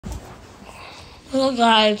Hello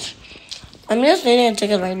guys, I'm just eating a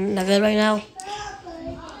chicken nugget right now.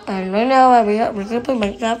 And right now we're gonna play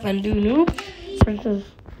Minecraft and do noob versus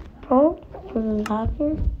pro versus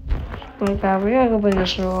hacker. Minecraft, we're gonna go play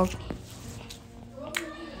this roll.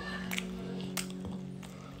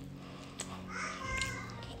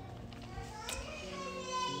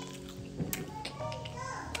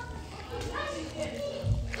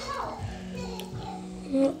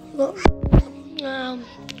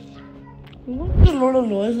 What is a lot of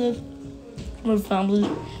noises? My family.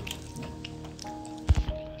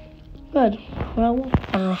 Good. Well,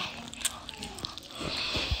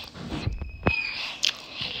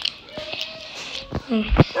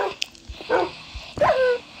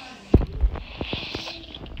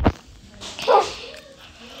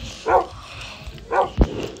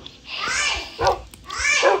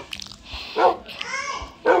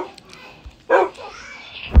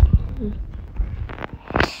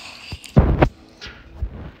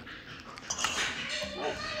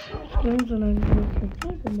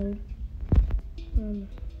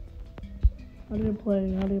 how do you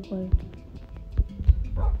play? How do you play?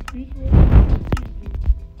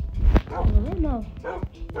 I don't know.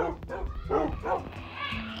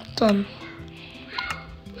 Done.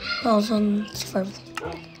 1,005.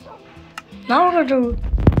 Now we're gonna do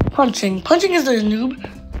punching. Punching is the noob.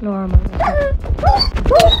 No, I'm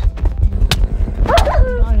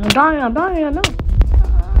dying, I know.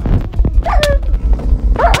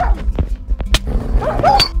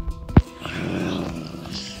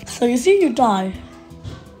 So you see, you die.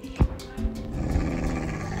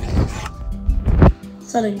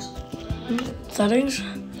 Settings.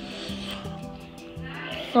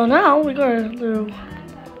 So now we gotta do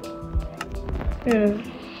here.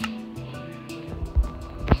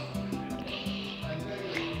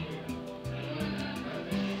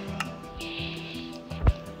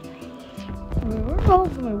 Where's all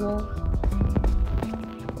of my walls?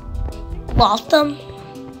 Lost them.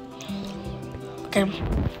 Okay.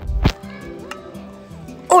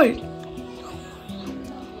 Oh wait.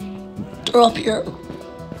 They're up here.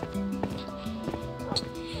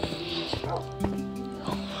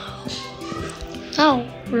 Now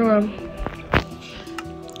we're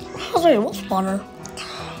how's my wolf spawner?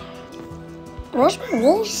 Where's my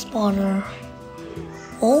wolf spawner?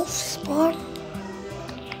 Wolf spawn?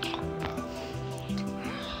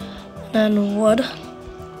 Then wood.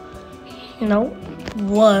 You know,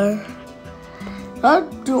 wood. I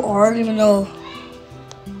do art even though.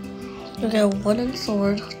 Okay, a wooden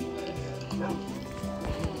sword.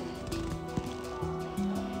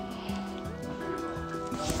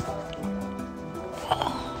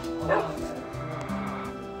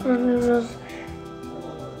 And just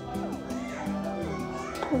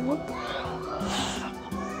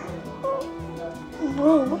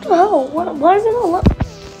bro, what the hell? Why is it not let?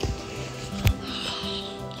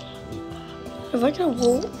 If I can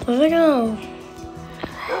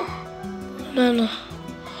then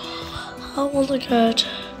how will I get?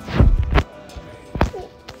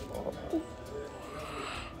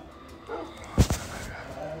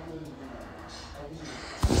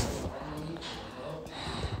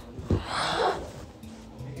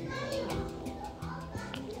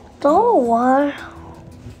 Don't know why.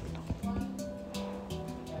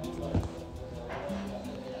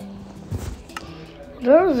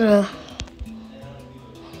 There's a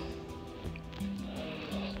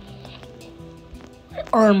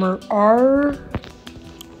armor. Armor.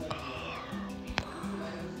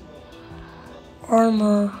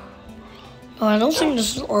 Oh, I don't think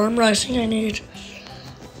this is armor. I think I need.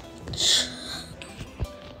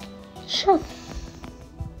 Shut.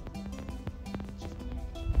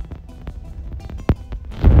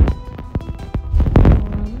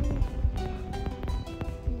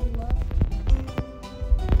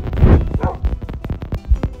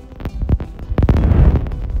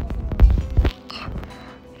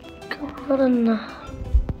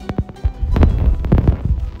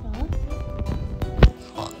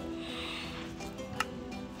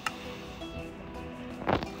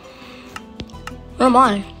 Where am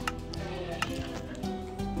I?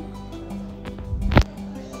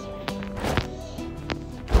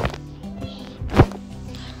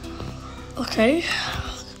 Okay.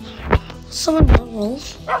 Summon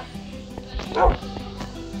wolves.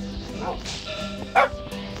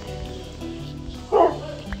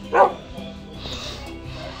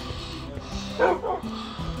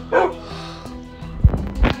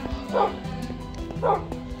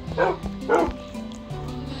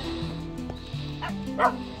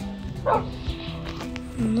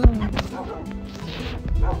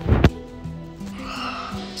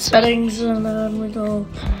 Settings, and then we go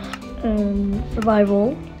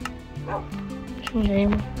survival.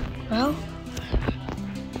 Game. Well.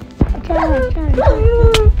 Kill.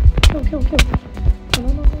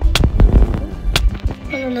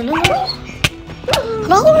 No.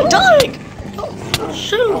 I'm all the way dying! Oh,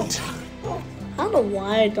 shoot! I don't know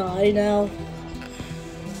why I died now.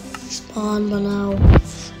 Spawn, but now.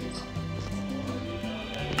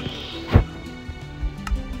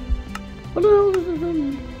 What the hell is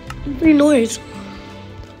this big noise?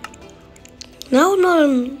 Now I'm not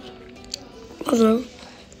in. What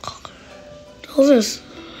is this?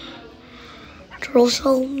 Troll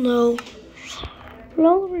cell? No.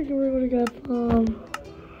 Now we're gonna get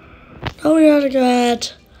now we gotta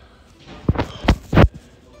get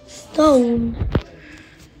stone.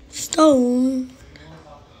 Stone.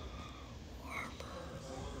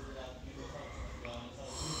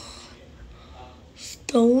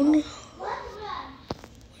 Oh,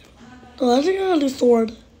 I think I gotta do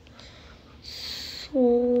sword.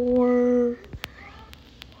 Sword.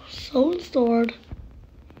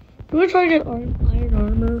 I'm gonna try to get iron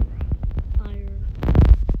armor.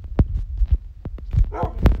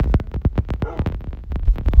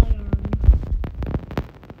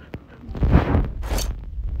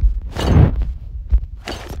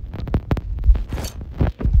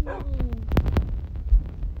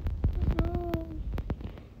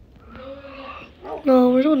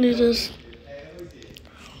 No, we don't need this.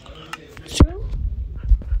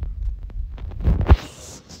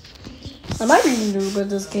 I might be noob at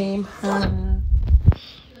this game.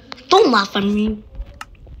 Don't laugh at me.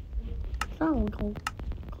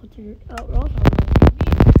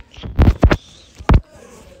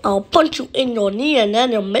 I'll punch you in your knee and then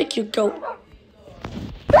it'll make you go.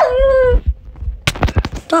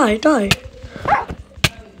 Die.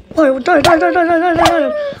 Oh, die.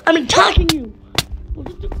 I'm attacking you.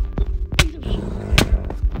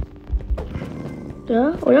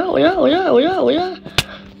 Yeah. Oh yeah.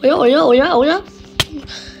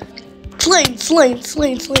 Slain. Kill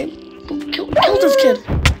this kid.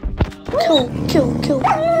 Kill.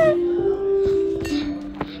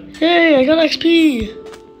 Hey, I got XP.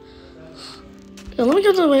 Yeah, let me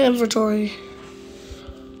get to my inventory.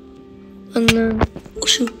 And then, oh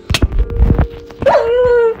shoot.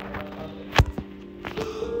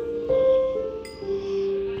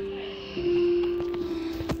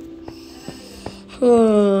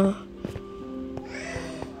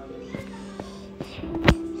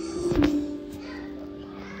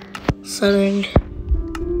 Setting.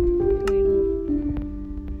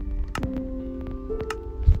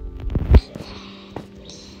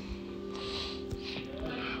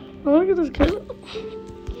 Oh, look at this kid.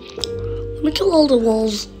 Let me kill all the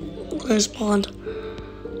walls where I spawned.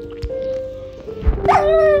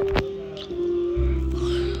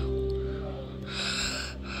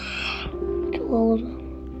 Kill all of them.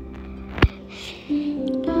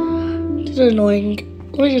 These are annoying.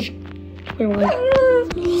 Let me just rewind.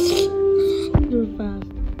 Do it fast.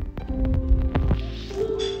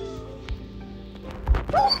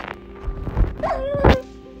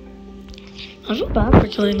 I feel bad for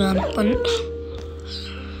killing them, but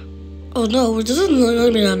oh no, this isn't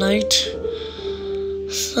gonna be at night.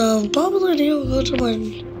 So probably need to go to my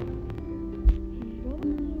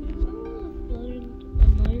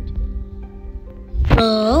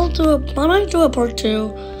I might do a part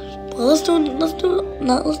 2. But let's do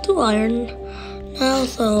iron now.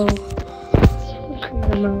 So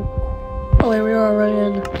oh wait, we are already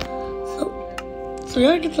in. So we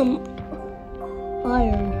gotta get some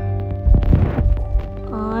iron.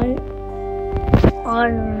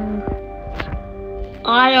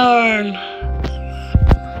 Iron.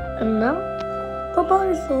 And now,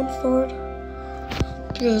 bye-bye, stone sword.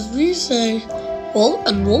 Because we say, well,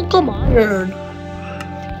 and welcome iron.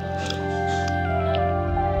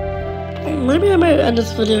 Maybe I might end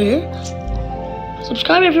this video here.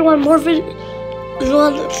 Subscribe if you want more video. If you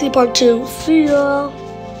want to see part 2. See ya.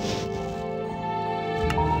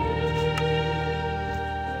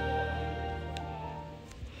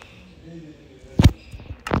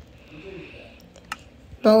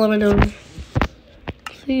 Now let me know.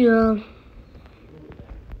 See ya.